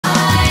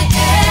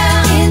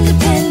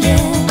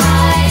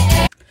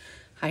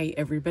Hi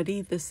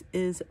everybody, this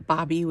is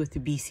Bobby with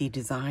BC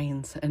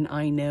Designs, and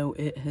I know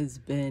it has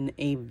been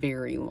a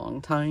very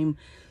long time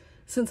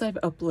since I've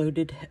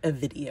uploaded a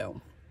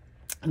video.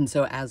 And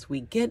so as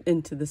we get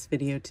into this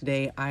video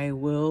today, I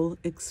will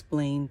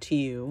explain to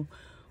you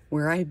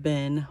where I've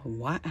been,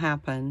 what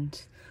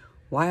happened,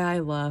 why I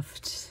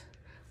left.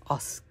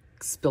 I'll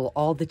spill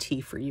all the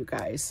tea for you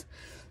guys.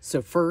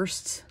 So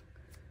first,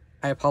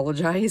 I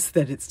apologize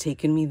that it's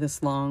taken me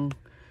this long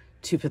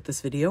to put this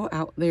video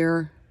out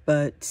there,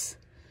 but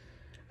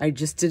I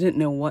just didn't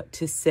know what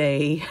to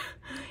say,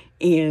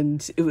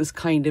 and it was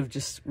kind of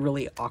just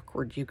really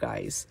awkward, you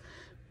guys.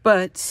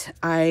 But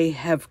I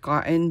have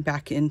gotten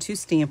back into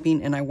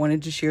stamping, and I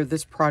wanted to share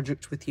this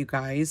project with you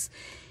guys.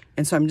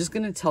 And so I'm just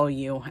going to tell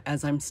you,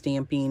 as I'm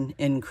stamping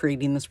and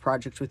creating this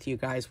project with you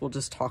guys, we'll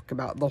just talk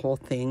about the whole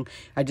thing.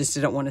 I just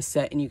didn't want to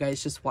sit and you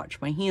guys just watch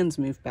my hands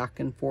move back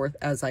and forth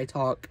as I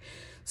talk.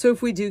 So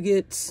if we do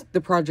get the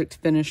project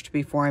finished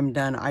before I'm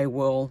done, I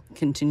will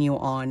continue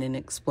on and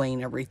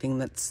explain everything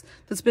that's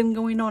been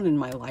going on in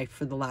my life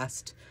for the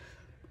last,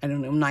 I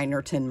don't know, 9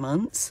 or 10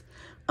 months.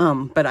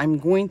 But I'm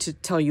going to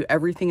tell you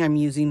everything I'm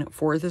using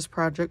for this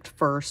project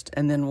first,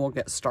 and then we'll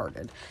get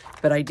started.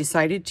 But I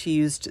decided to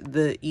use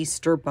the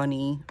Easter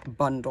Bunny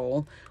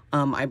bundle.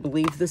 I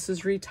believe this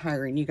is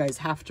retiring. You guys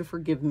have to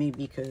forgive me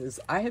because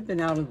I have been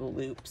out of the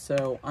loop.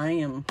 So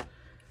I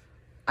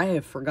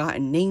have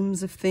forgotten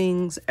names of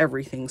things,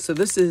 everything. So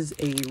this is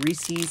a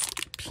Reese's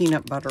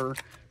peanut butter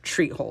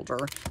treat holder,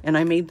 and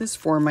I made this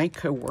for my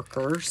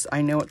coworkers.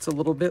 I know it's a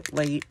little bit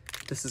late.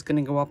 This is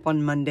going to go up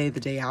on Monday, the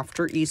day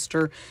after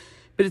Easter.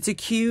 But it's a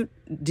cute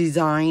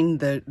design,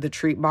 the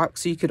treat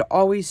box, so you could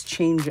always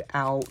change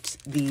out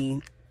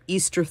the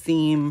Easter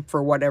theme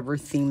for whatever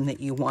theme that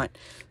you want.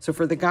 So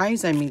for the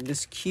guys, I made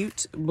this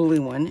cute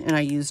blue one, and I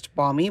used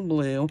balmy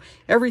blue.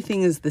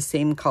 Everything is the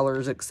same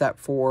colors except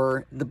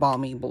for the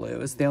balmy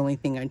blue is the only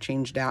thing I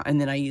changed out. And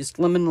then I used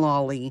lemon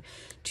lolly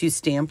to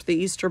stamp the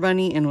Easter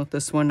bunny, and with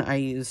this one I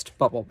used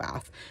bubble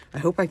bath. I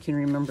hope I can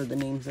remember the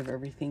names of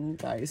everything, you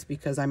guys,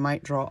 because I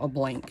might draw a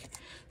blank.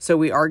 So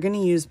we are going to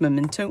use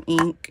memento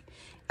ink.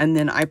 And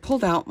then I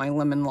pulled out my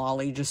lemon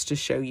lolly just to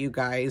show you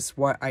guys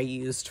what I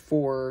used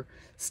for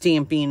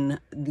stamping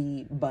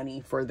the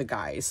bunny for the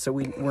guys. So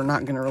we're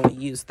not going to really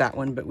use that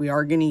one, but we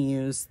are going to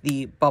use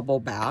the bubble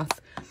bath.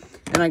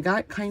 And I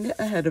got kind of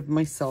ahead of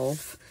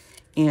myself.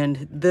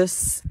 And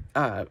this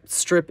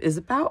strip is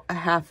about a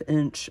 1/2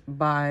 inch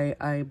by,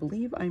 I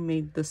believe I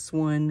made this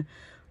one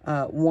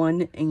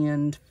 1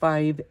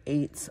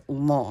 5/8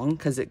 long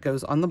because it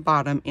goes on the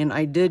bottom, and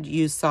I did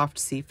use soft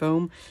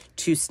seafoam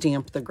to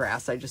stamp the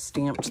grass. I just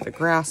stamped the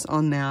grass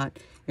on that,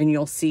 and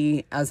you'll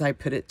see as I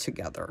put it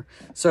together.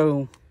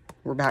 So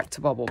we're back to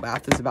bubble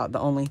bath is about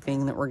the only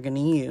thing that we're going to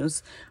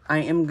use. I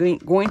am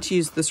going to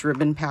use this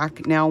ribbon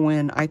pack. Now,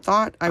 when I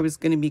thought I was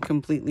going to be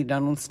completely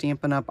done with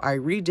Stampin' Up, I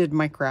redid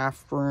my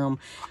craft room.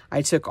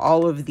 I took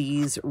all of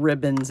these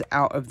ribbons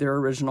out of their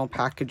original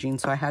packaging,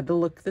 so I had to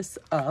look this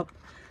up.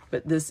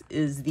 But this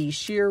is the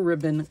sheer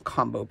ribbon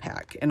combo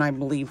pack, and I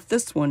believe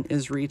this one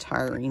is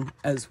retiring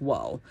as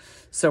well.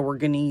 So we're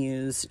going to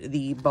use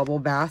the bubble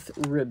bath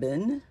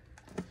ribbon,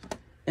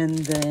 and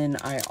then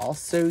I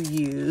also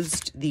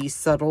used the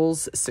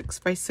Subtles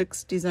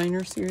 6x6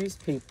 Designer Series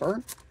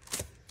paper.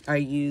 I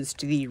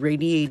used the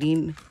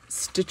Radiating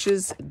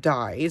Stitches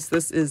dies.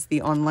 This is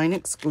the online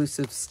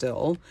exclusive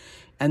still,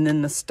 and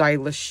then the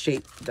Stylish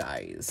Shape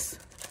dies.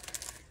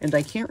 And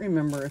I can't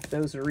remember if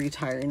those are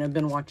retiring. I've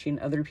been watching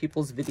other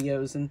people's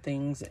videos and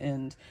things,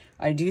 and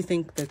I do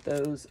think that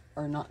those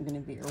are not going to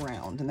be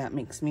around, and that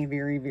makes me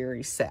very,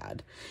 very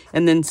sad.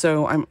 And then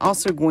so I'm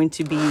also going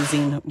to be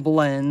using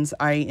blends.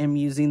 I am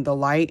using the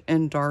light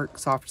and dark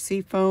soft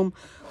seafoam,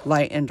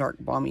 light and dark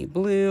balmy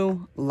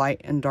blue,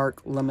 light and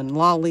dark lemon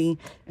lolly,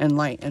 and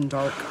light and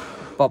dark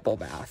bubble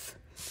bath.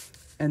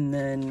 And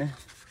then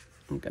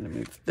I'm going to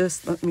move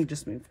this. Let me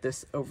just move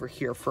this over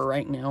here for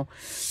right now.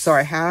 So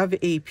I have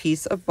a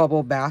piece of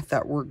bubble bath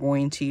that we're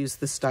going to use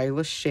the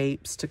Stylish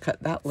Shapes to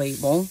cut that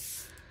label.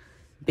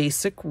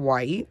 Basic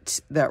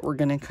white that we're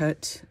going to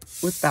cut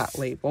with that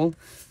label.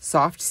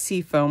 Soft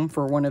seafoam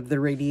for one of the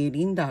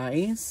radiating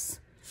dies.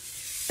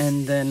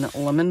 And then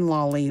lemon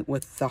lolly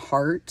with the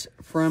heart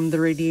from the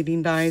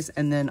radiating dies.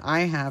 And then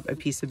I have a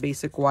piece of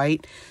basic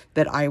white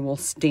that I will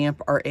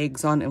stamp our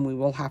eggs on, and we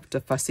will have to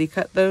fussy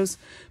cut those.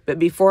 But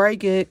before I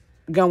get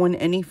going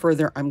any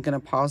further, I'm going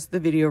to pause the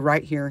video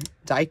right here,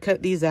 die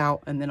cut these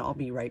out, and then I'll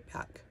be right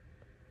back.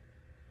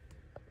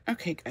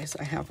 Okay guys,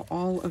 I have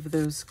all of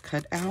those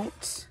cut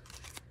out,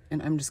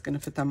 and I'm just going to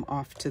put them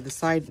off to the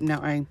side. Now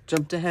I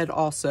jumped ahead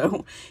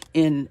also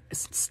and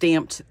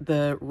stamped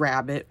the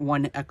rabbit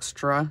one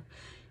extra,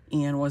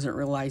 and wasn't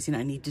realizing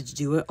I needed to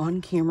do it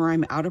on camera.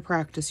 I'm out of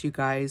practice, you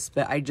guys,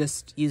 but I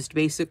just used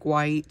basic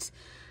white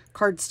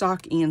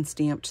cardstock and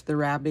stamped the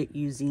rabbit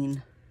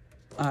using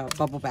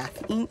bubble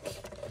bath ink.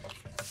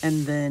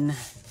 And then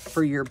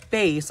for your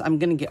base, I'm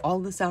going to get all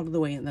this out of the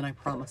way, and then I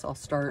promise I'll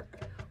start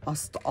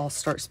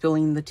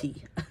spilling the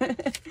tea.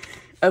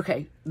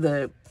 Okay,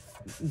 the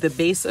the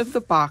base of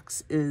the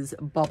box is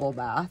Bubble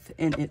Bath,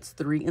 and it's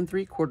 3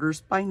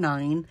 3/4 by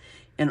 9.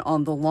 And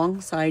on the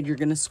long side, you're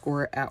going to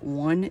score it at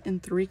 1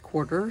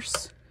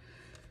 3/4,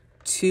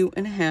 2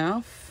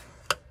 1/2,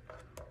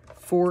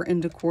 4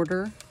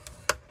 1/4,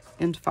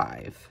 and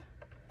 5.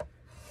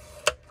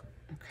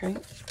 Okay,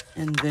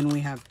 and then we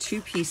have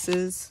 2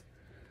 pieces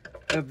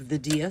of the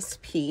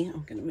DSP.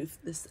 I'm going to move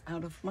this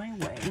out of my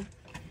way.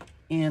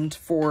 And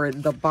for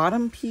the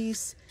bottom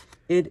piece,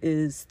 it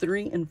is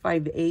 3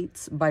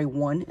 5/8 by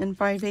 1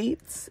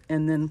 5/8.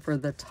 And then for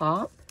the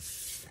top,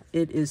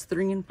 it is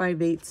 3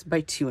 5/8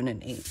 by 2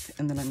 1/8.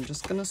 And then I'm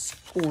just going to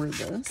score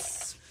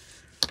this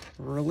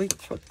really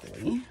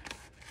quickly.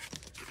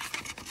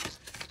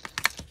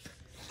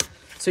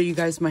 So you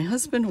guys, my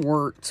husband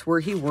worked, where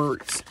he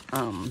worked,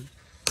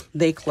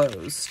 they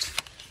closed.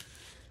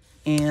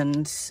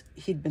 And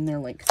he'd been there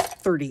like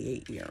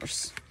 38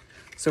 years.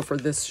 So for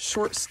this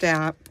short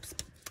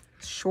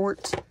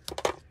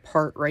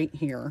part right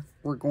here,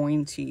 we're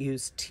going to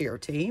use tear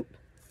tape.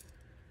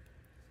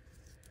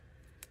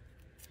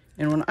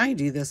 And when I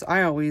do this,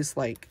 I always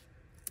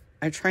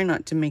I try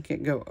not to make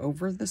it go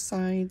over the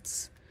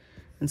sides.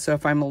 And so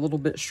if I'm a little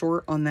bit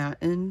short on that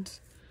end,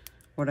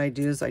 what I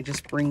do is I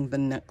just bring the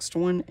next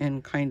one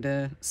and kind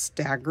of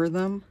stagger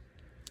them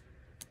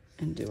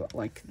and do it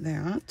like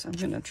that. I'm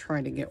going to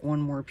try to get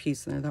one more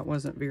piece in there. That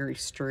wasn't very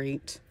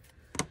straight.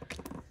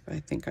 But I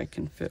think I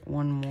can fit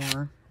one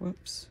more.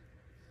 Whoops.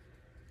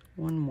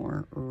 One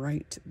more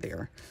right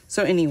there.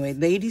 So anyway,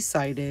 they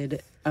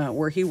decided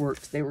where he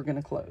worked, they were going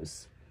to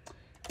close.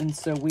 And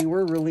so we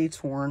were really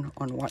torn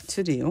on what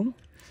to do.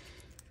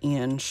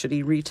 And should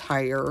he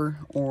retire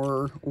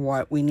or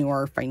what? We knew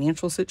our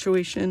financial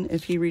situation,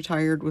 if he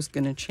retired, was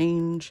going to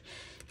change.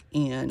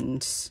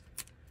 And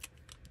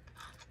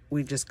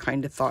we just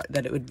kind of thought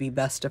that it would be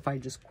best if I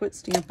just quit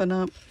Stampin'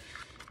 Up.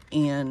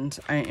 And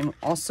I am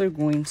also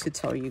going to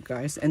tell you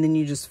guys, and then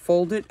you just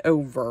fold it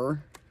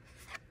over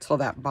till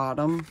that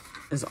bottom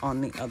is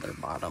on the other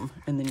bottom.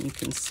 And then you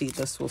can see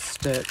this will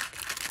stick,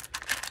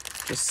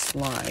 just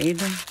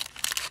slide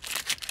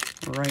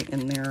right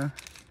in there.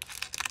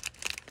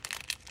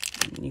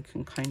 And you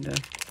can kind of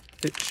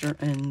fix your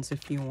ends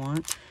if you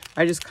want.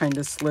 I just kind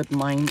of slid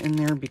mine in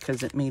there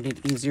because it made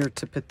it easier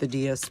to put the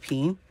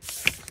DSP.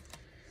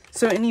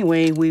 So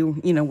anyway,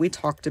 we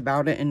talked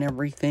about it and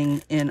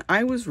everything, and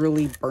I was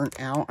really burnt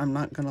out. I'm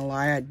not going to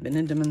lie. I'd been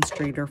a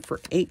demonstrator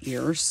for 8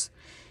 years,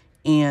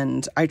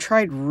 and I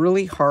tried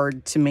really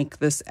hard to make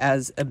this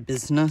as a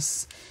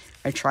business.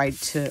 I tried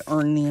to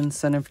earn the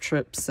incentive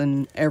trips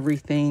and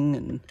everything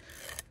and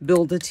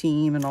build a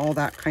team and all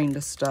that kind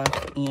of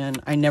stuff,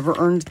 and I never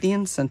earned the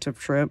incentive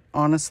trip.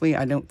 Honestly,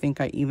 I don't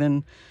think I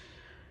even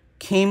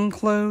came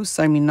close.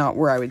 I mean, not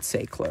where I would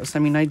say close. I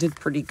mean, I did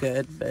pretty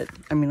good, but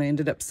I mean, I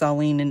ended up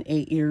selling in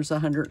 8 years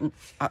over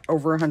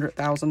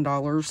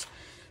 $100,000.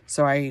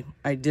 So I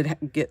did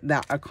get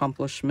that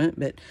accomplishment,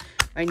 but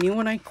I knew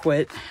when I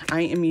quit,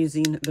 I am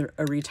using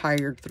a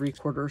retired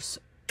 3/4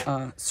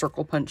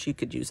 circle punch. You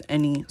could use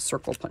any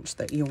circle punch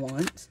that you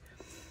want.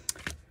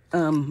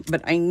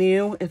 But I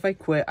knew if I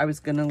quit, I was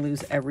going to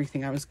lose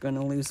everything. I was going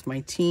to lose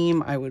my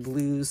team. I would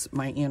lose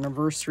my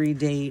anniversary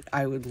date.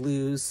 I would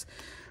lose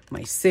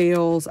my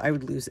sales. I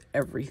would lose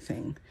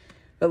everything.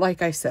 But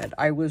like I said,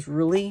 I was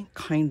really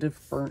kind of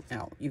burnt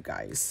out, you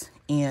guys,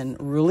 and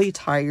really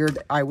tired.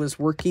 I was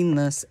working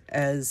this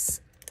as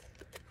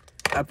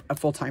a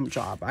full-time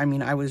job. I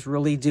mean, I was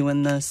really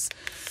doing this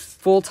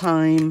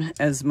full-time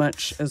as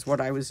much as what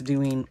I was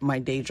doing my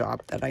day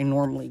job that I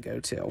normally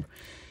go to.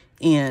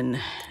 And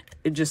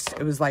it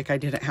was like I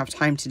didn't have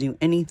time to do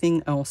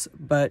anything else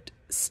but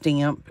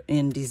stamp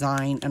and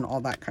design and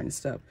all that kind of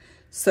stuff.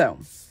 So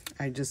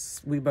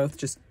we both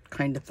just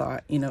kind of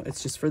thought,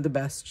 it's just for the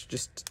best,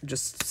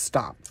 just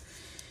stop.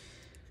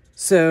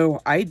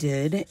 So I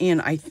did,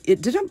 and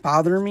it didn't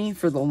bother me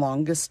for the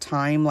longest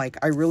time. Like,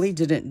 I really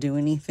didn't do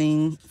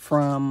anything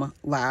from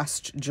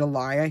last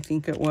July, I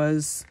think it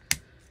was,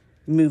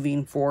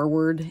 moving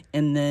forward.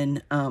 And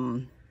then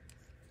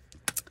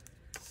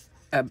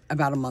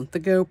about a month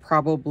ago,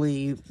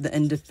 probably the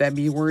end of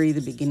February,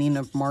 the beginning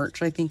of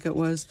March, I think it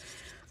was,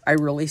 I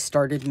really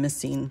started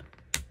missing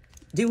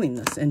doing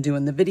this and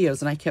doing the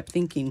videos. And I kept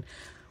thinking,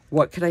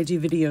 what could I do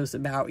videos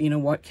about?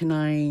 What can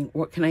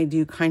I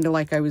do kind of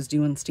like I was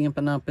doing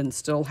Stampin' Up and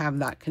still have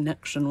that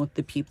connection with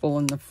the people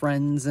and the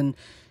friends and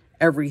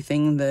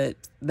everything that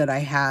I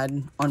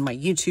had on my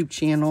YouTube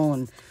channel.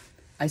 And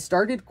I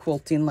started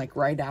quilting like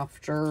right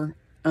after.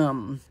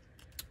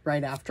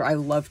 I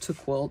love to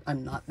quilt.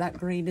 I'm not that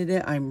great at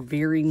it. I'm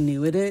very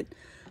new at it.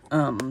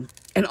 And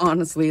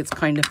honestly, it's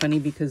kind of funny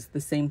because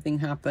the same thing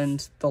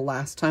happened the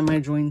last time I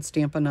joined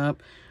Stampin'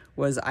 Up.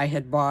 Was I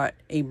had bought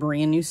a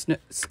brand new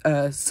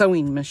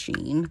sewing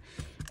machine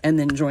and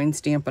then joined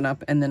Stampin'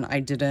 Up, and then I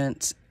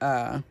didn't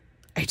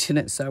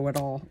sew at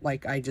all.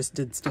 Like, I just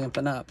did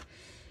Stampin' Up.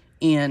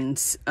 And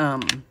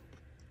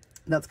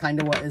that's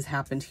kind of what has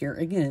happened here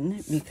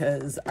again,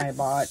 because I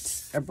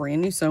bought a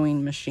brand new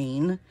sewing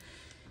machine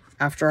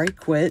after I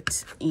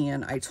quit,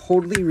 and I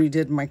totally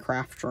redid my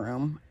craft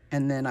room.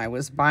 And then I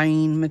was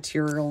buying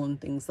material and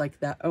things like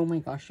that. Oh my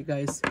gosh, you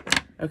guys.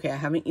 Okay, I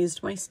haven't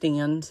used my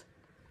stand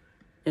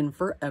in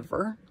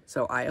forever,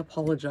 so I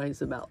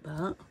apologize about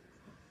that.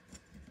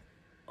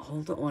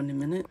 Hold on a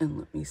minute and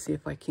let me see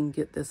if I can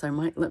get this.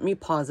 Let me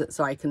pause it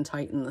so I can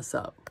tighten this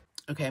up.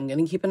 Okay, I'm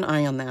going to keep an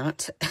eye on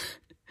that.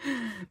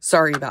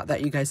 Sorry about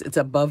that, you guys. It's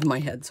above my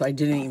head, so I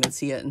didn't even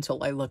see it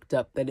until I looked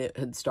up that it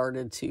had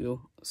started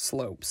to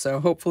slope. So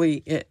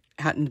hopefully it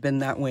hadn't been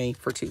that way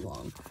for too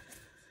long.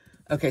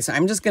 Okay, so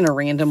I'm just going to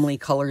randomly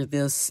color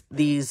these.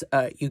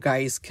 You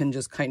guys can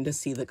just kind of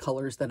see the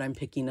colors that I'm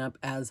picking up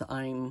as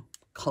I'm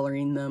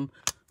coloring them.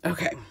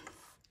 Okay,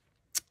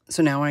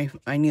 so now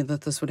I knew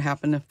that this would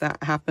happen. If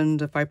that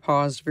happened, if I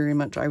paused very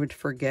much, I would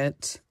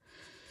forget.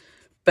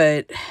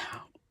 But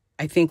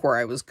I think where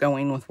I was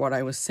going with what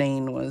I was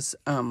saying was,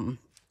 I'm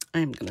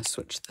going to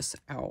switch this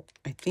out.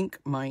 I think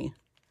my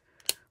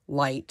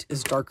light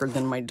is darker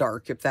than my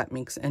dark, if that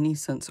makes any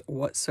sense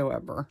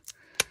whatsoever.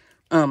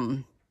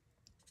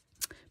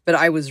 But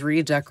I was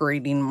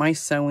redecorating my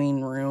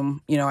sewing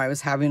room. You know, I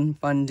was having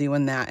fun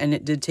doing that. And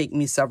it did take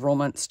me several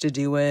months to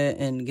do it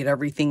and get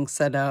everything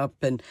set up.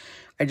 And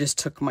I just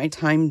took my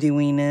time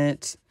doing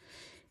it.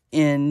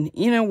 And,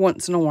 you know,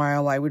 once in a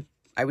while I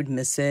would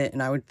miss it.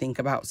 And I would think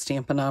about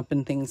Stampin' Up!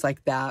 And things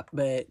like that.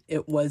 But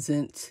it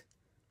wasn't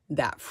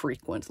that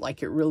frequent.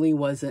 Like, it really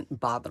wasn't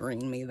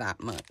bothering me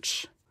that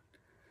much.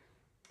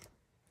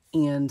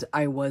 And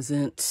I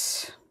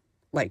wasn't,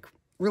 like,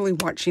 really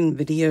watching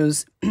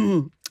videos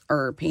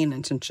or paying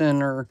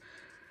attention or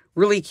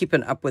really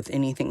keeping up with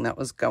anything that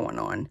was going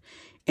on.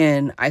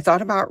 And I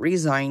thought about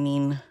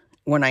resigning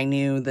when I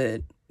knew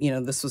that, you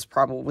know, this was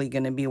probably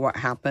going to be what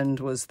happened,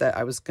 was that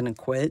I was going to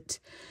quit.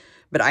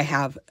 But I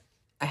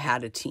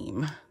had a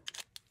team,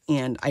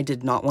 and I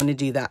did not want to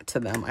do that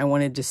to them. I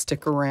wanted to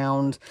stick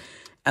around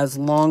as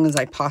long as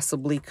I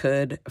possibly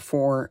could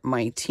for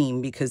my team,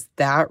 because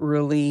that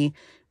really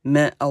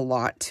meant a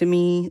lot to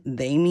me.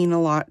 They mean a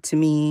lot to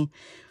me.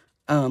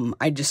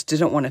 I just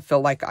didn't want to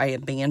feel like I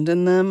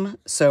abandoned them.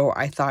 So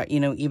I thought,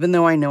 you know, even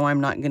though I know I'm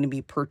not going to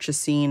be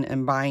purchasing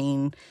and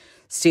buying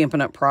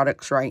Stampin' Up!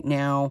 Products right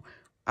now,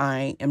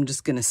 I am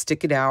just going to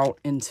stick it out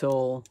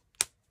until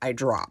I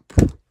drop.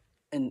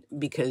 And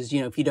because, you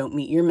know, if you don't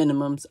meet your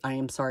minimums, I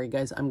am sorry,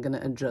 guys, I'm going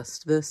to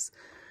adjust this.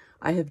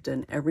 I have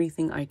done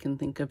everything I can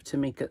think of to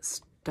make it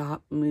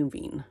stop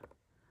moving.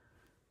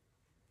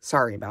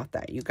 Sorry about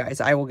that, you guys.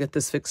 I will get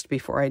this fixed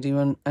before I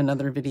do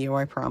another video,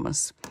 I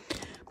promise.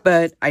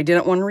 But I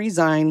didn't want to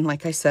resign.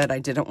 Like I said, I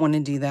didn't want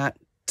to do that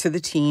to the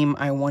team.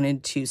 I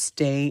wanted to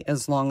stay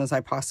as long as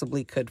I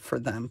possibly could for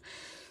them.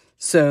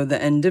 So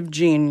the end of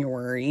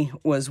January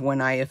was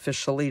when I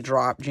officially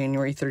dropped,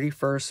 January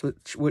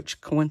 31st, which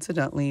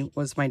coincidentally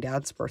was my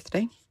dad's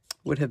birthday.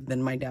 Would have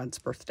been my dad's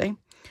birthday.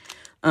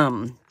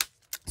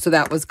 So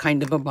that was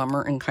kind of a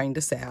bummer and kind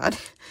of sad.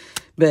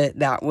 But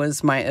that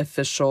was my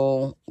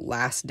official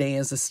last day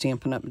as a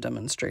Stampin' Up!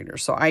 Demonstrator.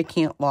 So I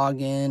can't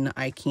log in.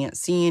 I can't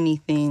see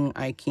anything.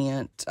 I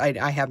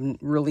have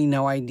really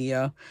no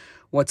idea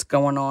what's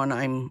going on.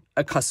 I'm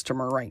a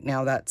customer right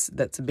now. That's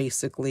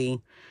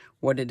basically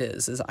what it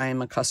is I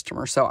am a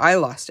customer. So I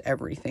lost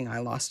everything. I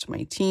lost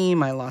my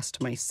team. I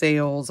lost my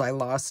sales. I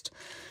lost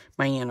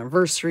my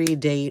anniversary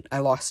date. I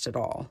lost it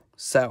all.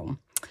 So,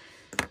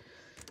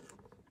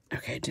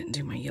 okay, I didn't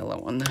do my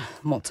yellow on the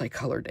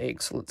multicolored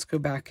egg, so let's go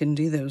back and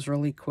do those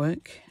really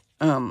quick.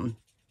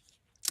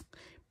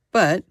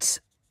 But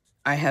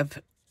I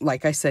have,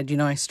 like I said, you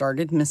know, I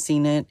started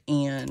missing it,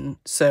 and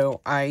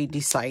so I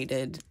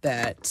decided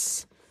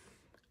that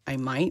I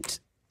might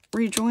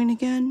rejoin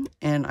again.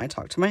 And I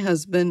talked to my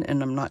husband,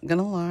 and I'm not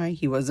gonna lie,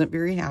 he wasn't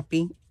very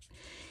happy.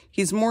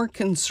 He's more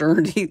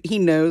concerned. He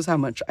knows how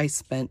much I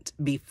spent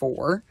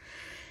before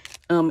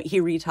he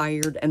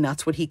retired, and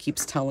that's what he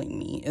keeps telling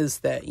me, is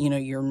that, you know,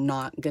 you're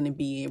not going to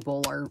be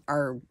able,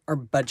 our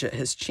budget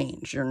has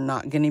changed. You're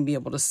not going to be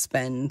able to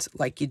spend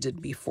like you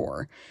did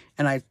before.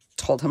 And I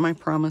told him I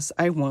promise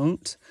I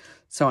won't.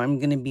 So I'm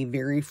going to be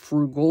very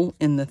frugal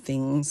in the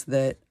things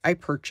that I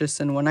purchase.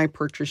 And when I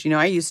purchase, you know,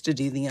 I used to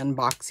do the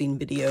unboxing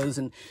videos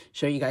and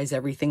show you guys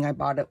everything I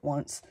bought at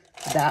once.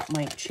 That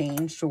might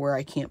change to where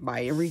I can't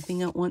buy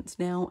everything at once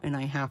now, and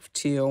I have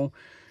to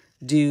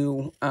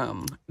do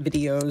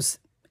videos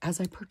as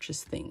I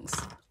purchase things.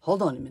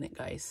 Hold on a minute,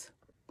 guys.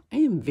 I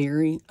am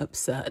very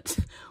upset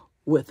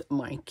with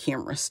my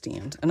camera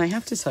stand. And I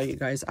have to tell you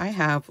guys, I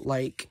have,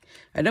 like,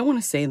 I don't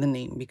want to say the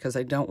name because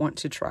I don't want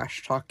to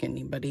trash talk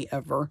anybody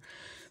ever,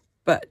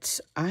 but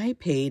I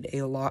paid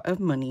a lot of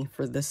money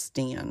for this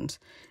stand,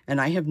 and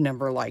I have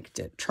never liked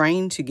it.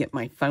 Trying to get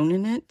my phone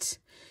in it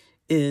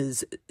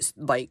is,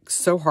 like,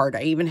 so hard.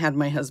 I even had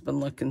my husband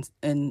look,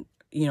 and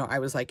you know, I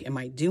was like, am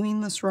I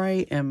doing this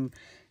right? Am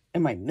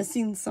I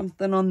missing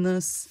something on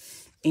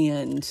this?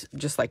 And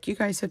just like you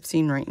guys have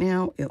seen right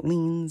now, it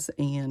leans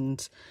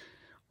and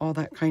all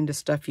that kind of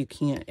stuff. You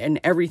can't, and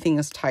everything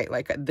is tight.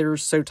 Like, they're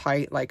so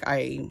tight, like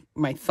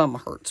my thumb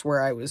hurts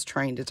where I was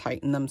trying to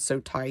tighten them so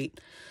tight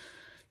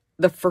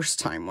the first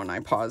time when I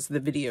paused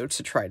the video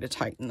to try to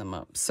tighten them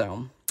up.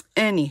 So,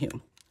 anywho,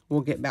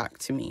 will get back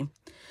to me.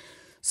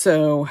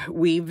 So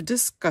we've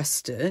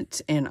discussed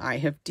it, and I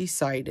have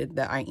decided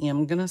that I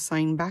am going to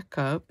sign back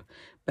up,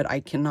 but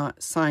I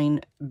cannot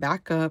sign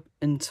back up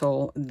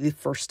until the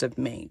 1st of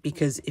May,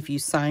 because if you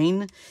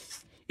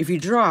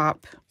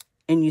drop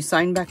and you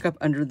sign back up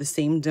under the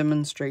same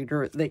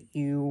demonstrator that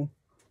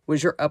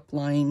was your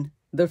upline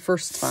the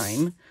first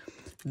time,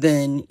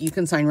 then you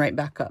can sign right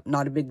back up.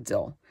 Not a big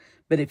deal.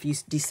 But if you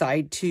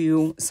decide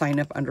to sign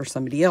up under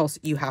somebody else,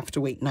 you have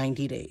to wait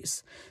 90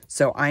 days.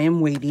 So I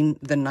am waiting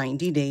the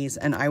 90 days.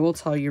 And I will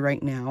tell you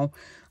right now,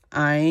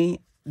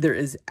 there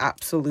is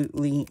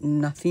absolutely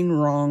nothing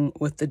wrong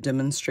with the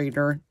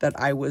demonstrator that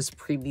I was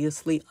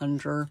previously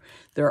under.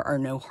 There are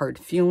no hard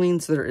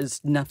feelings. There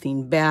is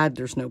nothing bad.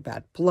 There's no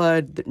bad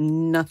blood.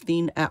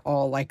 Nothing at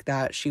all like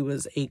that. She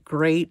was a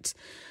great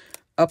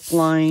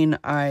upline.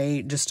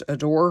 I just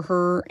adore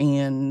her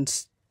and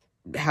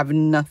have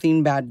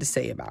nothing bad to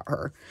say about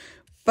her.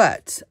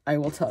 But I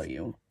will tell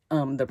you,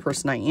 the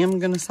person I am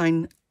going to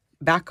sign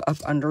back up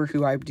under,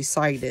 who I've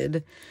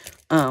decided,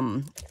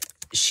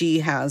 she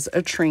has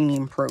a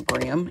training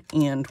program.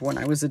 And when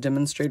I was a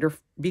demonstrator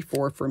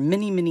before, for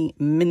many, many,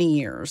 many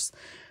years,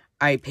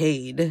 I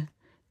paid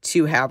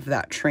to have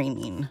that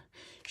training.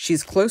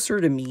 She's closer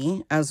to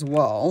me as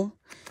well.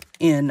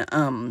 And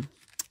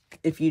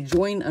if you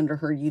join under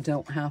her, you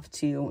don't have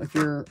to, if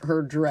you're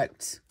her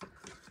direct,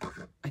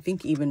 I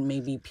think even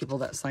maybe people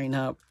that sign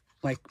up,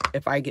 like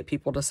if I get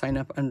people to sign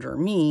up under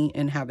me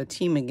and have a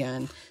team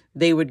again,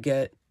 they would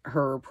get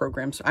her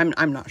program. So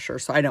I'm not sure,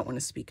 so I don't want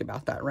to speak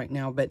about that right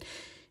now. But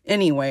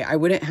anyway, I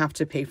wouldn't have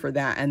to pay for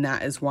that, and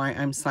that is why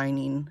I'm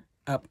signing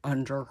up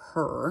under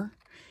her.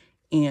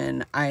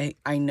 And I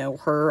know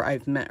her.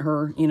 I've met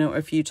her,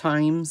 a few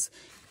times,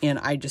 and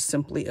I just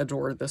simply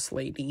adore this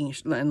lady.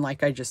 And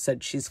like I just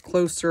said, she's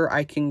closer.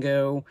 I can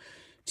go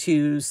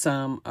to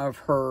some of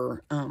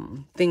her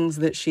things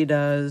that she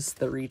does,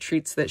 the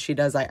retreats that she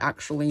does. I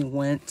actually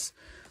went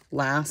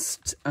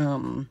last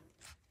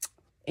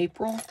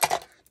April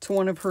to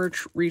one of her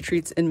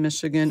retreats in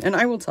Michigan. And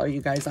I will tell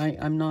you guys,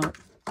 I'm not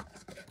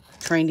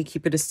trying to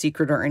keep it a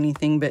secret or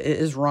anything, but it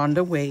is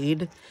Rhonda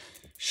Wade.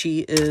 She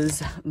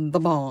is the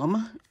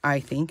bomb, I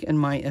think, in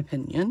my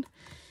opinion.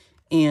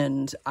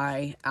 And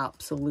I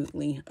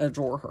absolutely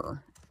adore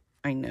her.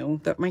 I know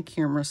that my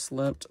camera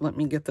slipped. Let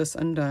me get this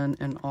undone,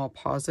 and I'll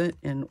pause it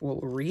and we'll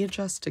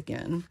readjust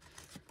again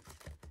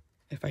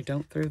if I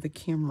don't throw the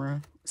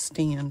camera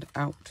stand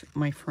out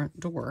my front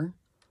door.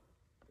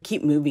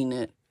 Keep moving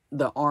it,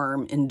 the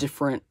arm, in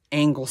different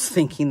angles,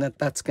 thinking that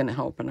that's going to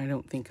help, and I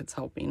don't think it's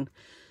helping.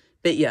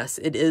 But yes,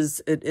 it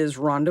is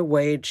Rhonda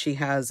Wade. She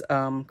has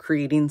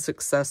Creating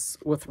Success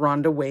with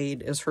Rhonda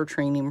Wade is her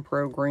training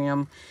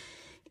program.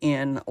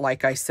 And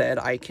like I said,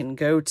 I can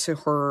go to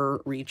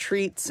her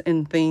retreats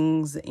and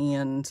things,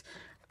 and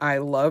I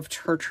loved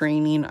her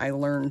training. I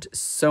learned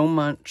so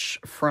much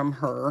from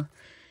her,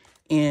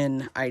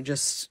 and I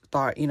just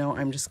thought,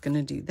 I'm just going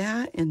to do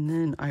that, and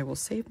then I will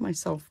save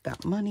myself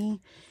that money.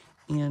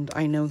 And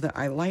I know that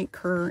I like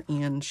her,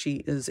 and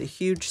she is a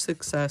huge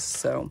success.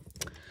 So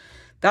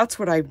that's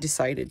what I've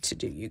decided to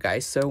do, you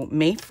guys. So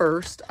May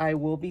 1st, I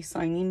will be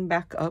signing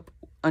back up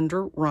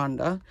under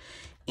Rhonda.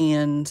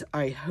 And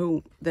I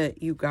hope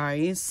that you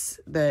guys,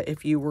 that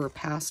if you were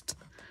past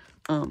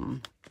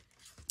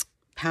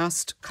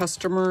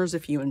customers,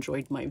 if you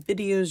enjoyed my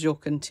videos, you'll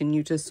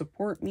continue to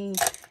support me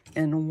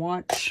and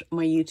watch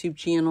my YouTube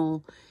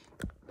channel.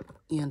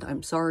 And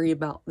I'm sorry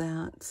about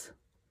that.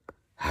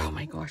 Oh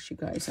my gosh, you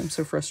guys, I'm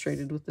so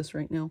frustrated with this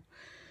right now.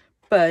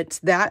 But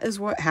that is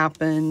what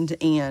happened.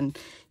 And,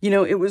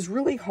 it was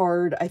really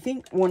hard. I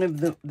think one of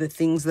the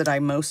things that I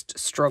most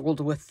struggled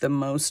with the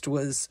most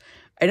was,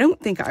 I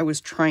don't think I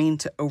was trying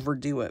to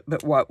overdo it,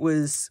 but what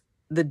was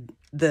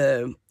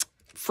the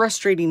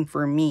frustrating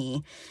for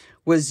me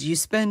was you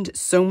spend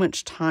so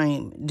much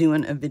time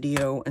doing a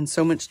video and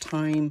so much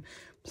time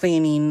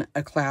planning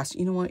a class.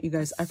 You know what, you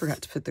guys, I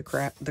forgot to put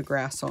the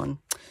grass on,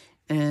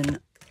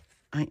 and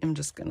I am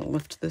just going to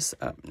lift this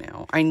up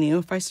now. I knew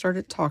if I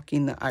started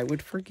talking that I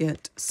would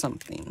forget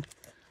something.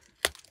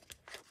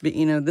 But,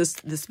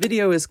 this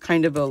video is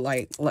kind of a,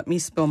 let me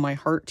spill my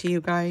heart to you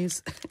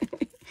guys.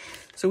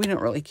 So we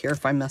don't really care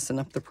if I'm messing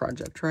up the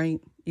project,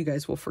 right? You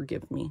guys will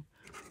forgive me.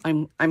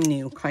 I'm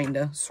new,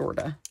 kinda,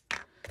 sorta.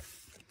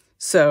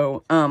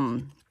 So,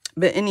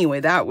 but anyway,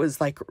 that was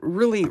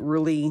really,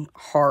 really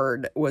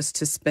hard, was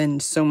to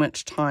spend so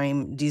much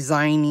time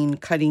designing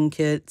cutting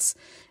kits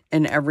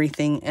and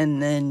everything.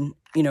 And then,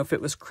 if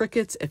it was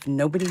crickets, if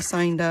nobody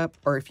signed up,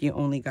 or if you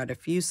only got a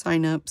few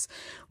signups,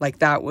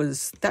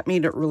 that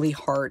made it really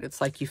hard.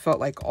 It's like you felt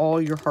like all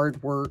your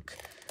hard work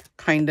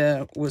kind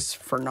of was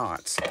for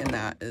naught, and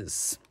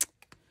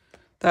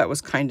that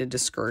was kind of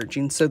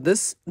discouraging. So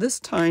this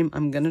time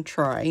I'm going to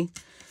try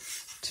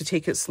to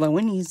take it slow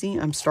and easy.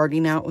 I'm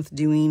starting out with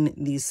doing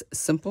these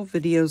simple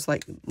videos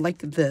like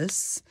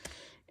this,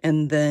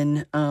 and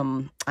then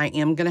I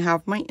am going to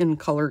have my in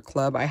color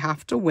club. I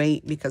have to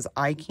wait because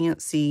I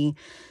can't see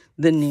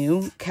the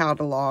new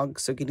catalog.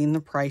 So getting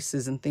the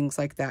prices and things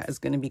like that is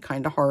going to be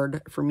kind of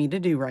hard for me to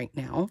do right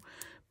now.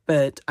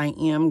 But I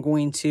am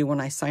going to,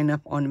 when I sign up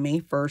on May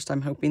 1st,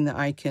 I'm hoping that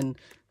I can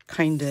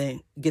kind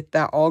of get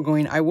that all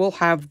going. I will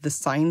have the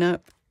sign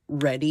up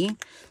ready,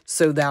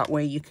 so that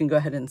way you can go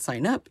ahead and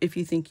sign up if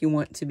you think you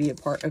want to be a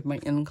part of my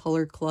In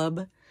Color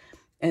Club.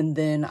 And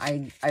then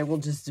I will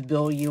just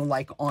bill you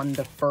like on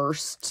the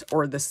 1st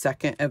or the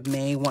 2nd of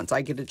May once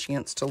I get a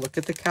chance to look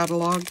at the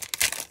catalog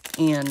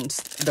and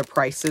the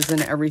prices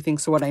and everything.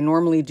 So what I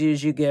normally do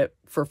is you get,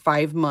 for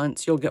 5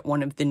 months, you'll get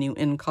one of the new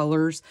In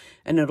Colors,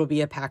 and it'll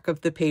be a pack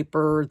of the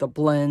paper, the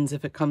blends,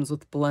 if it comes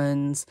with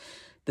blends,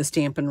 the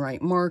Stampin'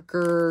 Right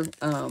marker,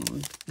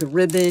 the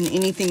ribbon,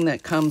 anything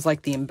that comes,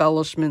 like the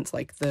embellishments,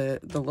 like the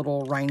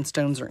little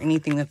rhinestones or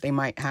anything that they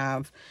might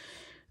have.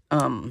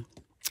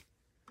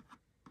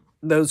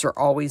 Those are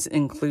always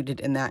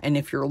included in that. And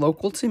if you're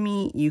local to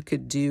me, you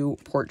could do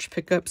porch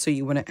pickup, so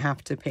you wouldn't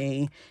have to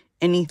pay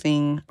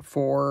anything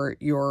for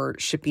your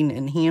shipping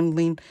and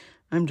handling.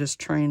 I'm just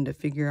trying to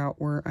figure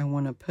out where I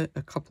want to put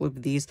a couple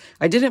of these.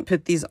 I didn't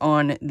put these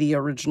on the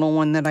original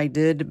one that I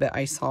did, but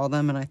I saw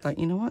them and I thought,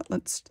 you know what,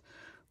 let's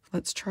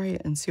try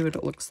it and see what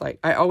it looks like.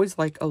 I always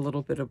like a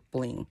little bit of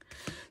bling.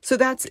 So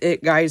that's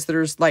it, guys.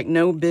 There's like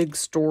no big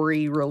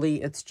story,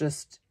 really. It's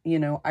just, you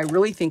know, I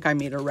really think I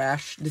made a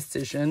rash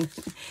decision.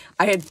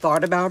 I had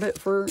thought about it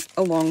for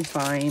a long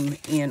time,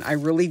 and I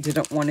really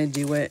didn't want to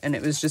do it. And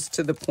it was just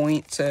to the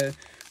point to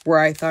where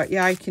I thought,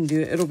 yeah, I can do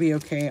it. It'll be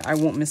okay. I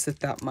won't miss it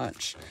that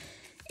much.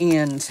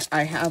 And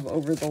I have,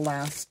 over the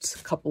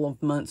last couple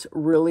of months,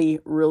 really,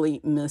 really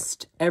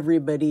missed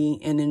everybody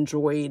and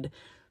enjoyed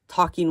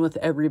talking with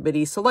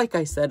everybody. So like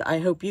I said, I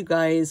hope you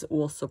guys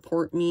will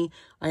support me.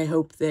 I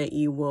hope that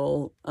you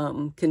will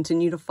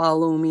continue to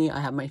follow me.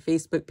 I have my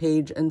Facebook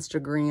page,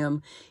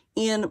 Instagram,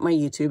 and my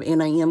YouTube.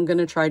 And I am going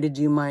to try to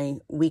do my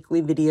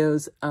weekly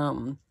videos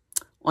on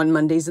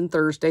Mondays and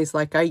Thursdays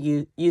like I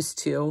used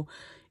to.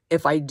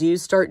 If I do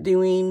start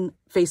doing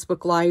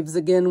Facebook Lives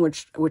again,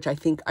 which I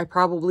think I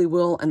probably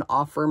will, and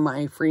offer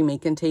my free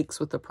make and takes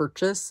with a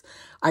purchase,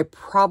 I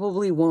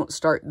probably won't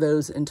start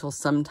those until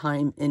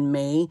sometime in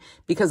May,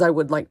 because I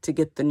would like to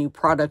get the new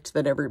product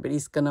that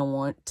everybody's going to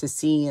want to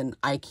see, and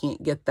I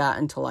can't get that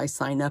until I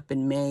sign up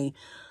in May,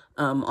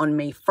 on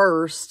May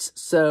 1st,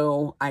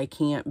 so I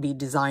can't be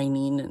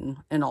designing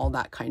and all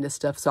that kind of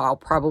stuff. So I'll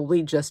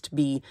probably just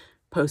be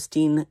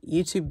posting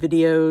YouTube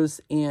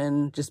videos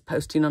and just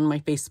posting on my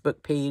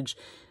Facebook page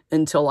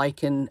until I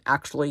can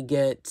actually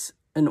get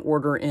an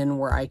order in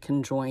where I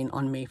can join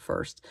on May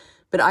 1st.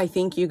 But I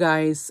thank you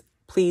guys.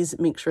 Please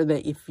make sure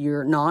that if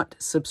you're not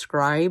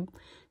subscribed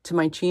to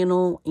my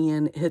channel,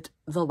 and hit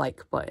the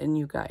like button,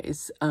 you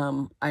guys.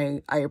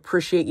 I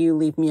appreciate you.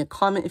 Leave me a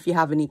comment if you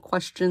have any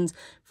questions,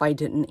 if I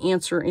didn't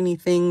answer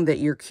anything that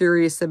you're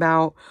curious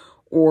about,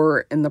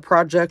 or in the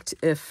project,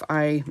 if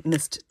I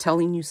missed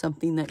telling you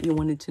something that you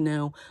wanted to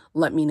know.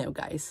 Let me know,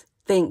 guys.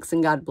 Thanks,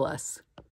 and God bless.